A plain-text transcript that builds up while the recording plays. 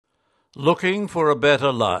Looking for a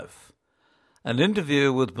Better Life. An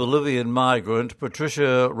interview with Bolivian migrant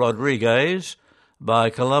Patricia Rodriguez by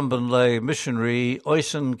Columban lay missionary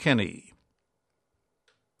Oysen Kenny.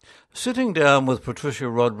 Sitting down with Patricia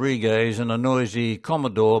Rodriguez in a noisy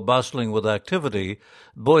Commodore bustling with activity,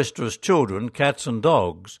 boisterous children, cats and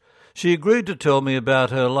dogs, she agreed to tell me about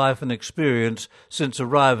her life and experience since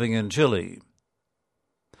arriving in Chile.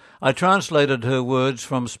 I translated her words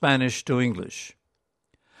from Spanish to English.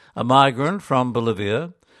 A migrant from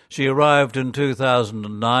Bolivia, she arrived in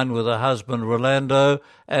 2009 with her husband Rolando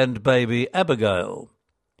and baby Abigail.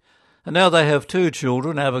 And now they have two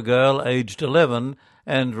children, Abigail aged 11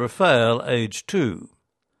 and Rafael aged 2.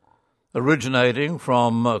 Originating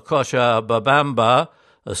from Cochabamba,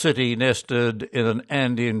 a city nested in an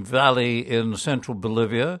Andean valley in central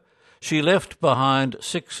Bolivia, she left behind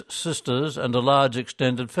 6 sisters and a large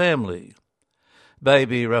extended family.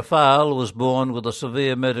 Baby Rafael was born with a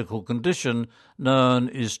severe medical condition known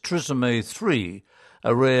as trisomy 3,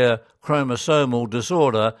 a rare chromosomal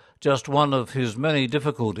disorder, just one of his many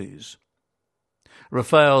difficulties.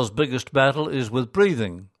 Rafael's biggest battle is with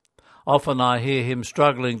breathing. Often I hear him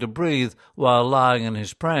struggling to breathe while lying in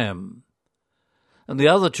his pram. And the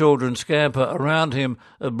other children scamper around him,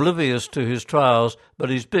 oblivious to his trials,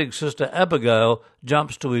 but his big sister Abigail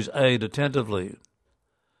jumps to his aid attentively.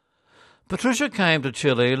 Patricia came to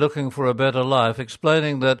Chile looking for a better life,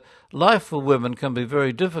 explaining that life for women can be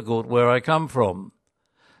very difficult where I come from.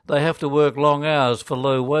 They have to work long hours for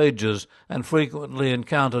low wages and frequently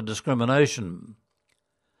encounter discrimination.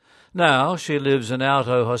 Now she lives in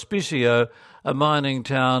Alto Hospicio, a mining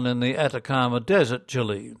town in the Atacama Desert,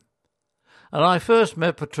 Chile. And I first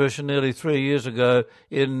met Patricia nearly 3 years ago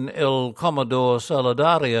in El Comodoro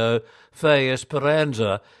Solidario, Fe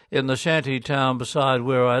Esperanza, in the shanty town beside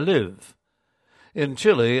where I live. In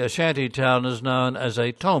Chile, a shanty town is known as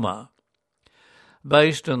a toma.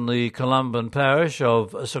 Based in the Columban parish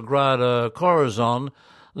of Sagrada Corazon,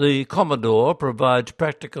 the Commodore provides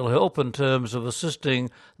practical help in terms of assisting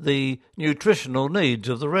the nutritional needs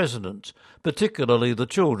of the residents, particularly the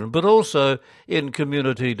children, but also in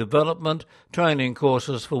community development, training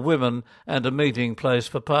courses for women, and a meeting place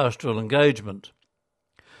for pastoral engagement.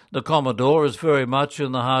 The Commodore is very much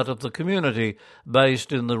in the heart of the community,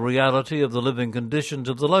 based in the reality of the living conditions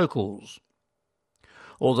of the locals.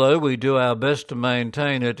 Although we do our best to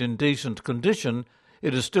maintain it in decent condition,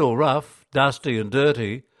 it is still rough, dusty and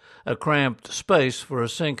dirty, a cramped space for a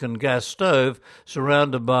sink and gas stove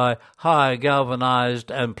surrounded by high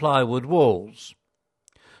galvanized and plywood walls.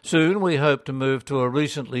 Soon we hope to move to a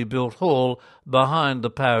recently built hall behind the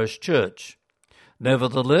parish church.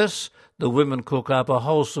 Nevertheless, the women cook up a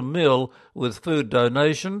wholesome meal with food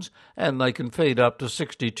donations, and they can feed up to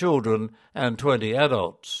 60 children and 20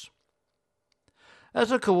 adults.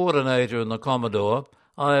 As a coordinator in the Commodore,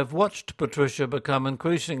 I have watched Patricia become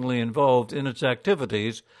increasingly involved in its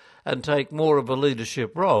activities and take more of a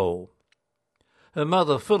leadership role. Her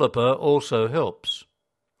mother, Philippa, also helps.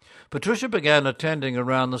 Patricia began attending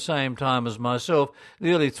around the same time as myself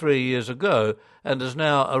nearly 3 years ago and is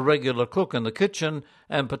now a regular cook in the kitchen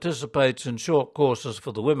and participates in short courses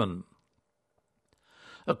for the women.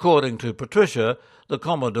 According to Patricia, the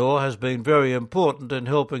Commodore has been very important in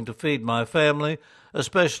helping to feed my family,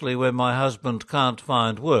 especially when my husband can't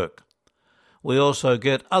find work. We also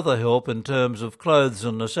get other help in terms of clothes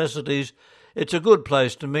and necessities. It's a good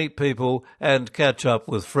place to meet people and catch up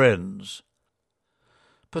with friends.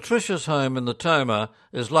 Patricia's home in the Toma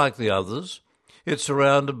is like the others. It's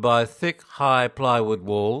surrounded by thick, high plywood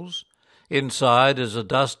walls. Inside is a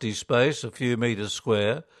dusty space a few metres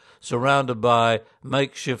square, surrounded by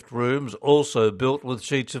makeshift rooms also built with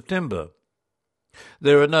sheets of timber.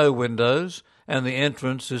 There are no windows, and the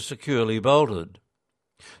entrance is securely bolted.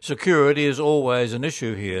 Security is always an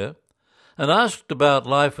issue here, and asked about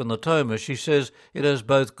life in the Toma, she says it has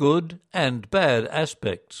both good and bad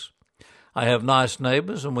aspects. I have nice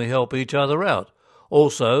neighbours and we help each other out.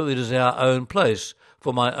 Also, it is our own place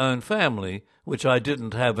for my own family, which I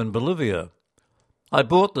didn't have in Bolivia. I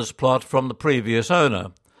bought this plot from the previous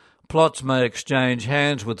owner. Plots may exchange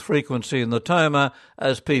hands with frequency in the Toma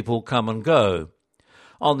as people come and go.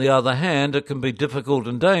 On the other hand, it can be difficult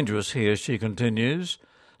and dangerous here, she continues.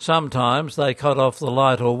 Sometimes they cut off the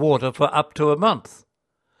light or water for up to a month.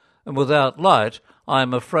 And without light, I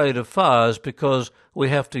am afraid of fires because we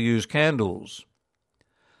have to use candles.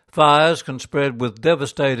 Fires can spread with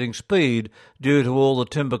devastating speed due to all the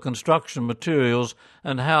timber construction materials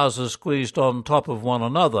and houses squeezed on top of one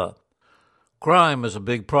another. Crime is a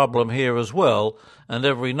big problem here as well, and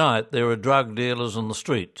every night there are drug dealers on the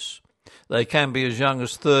streets. They can be as young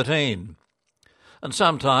as 13. And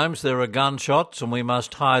sometimes there are gunshots and we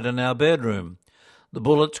must hide in our bedroom. The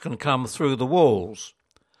bullets can come through the walls.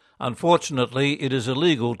 Unfortunately, it is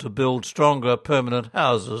illegal to build stronger permanent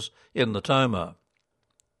houses in the Toma.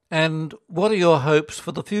 And what are your hopes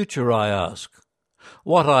for the future, I ask?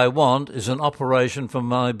 What I want is an operation for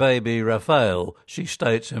my baby Raphael, she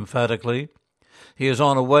states emphatically. He is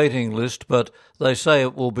on a waiting list, but they say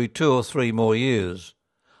it will be 2 or 3 more years.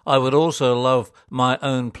 I would also love my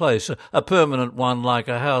own place, a permanent one like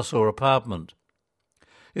a house or apartment.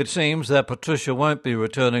 It seems that Patricia won't be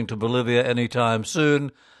returning to Bolivia any time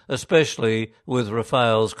soon, especially with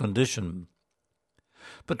Raphael's condition.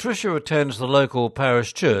 Patricia attends the local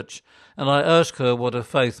parish church, and I ask her what her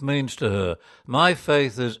faith means to her. My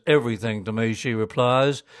faith is everything to me, she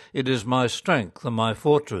replies. It is my strength and my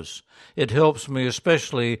fortress. It helps me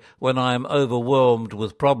especially when I am overwhelmed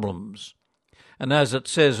with problems. And as it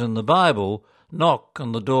says in the Bible, knock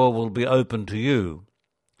and the door will be open to you.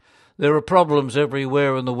 There are problems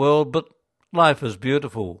everywhere in the world, but life is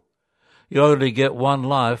beautiful. You only get one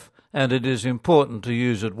life, and it is important to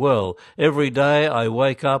use it well. Every day I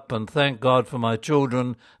wake up and thank God for my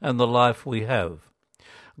children and the life we have.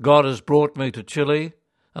 God has brought me to Chile,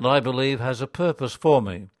 and I believe has a purpose for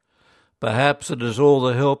me. Perhaps it is all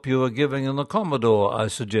the help you are giving in the Commodore, I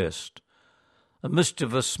suggest. A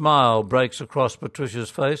mischievous smile breaks across Patricia's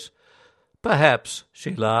face. Perhaps,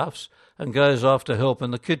 she laughs, and goes off to help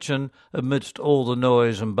in the kitchen amidst all the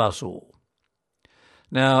noise and bustle.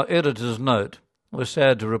 Now, editor's note. We're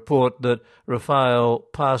sad to report that Raphael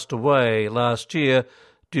passed away last year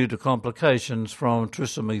due to complications from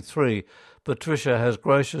trisomy 3. Patricia has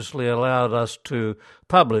graciously allowed us to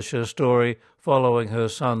publish her story following her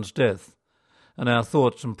son's death, and our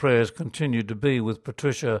thoughts and prayers continue to be with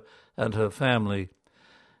Patricia and her family.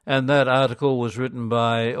 And that article was written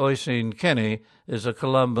by Oisin Kenny, is a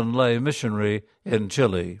Columban lay missionary in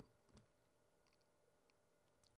Chile.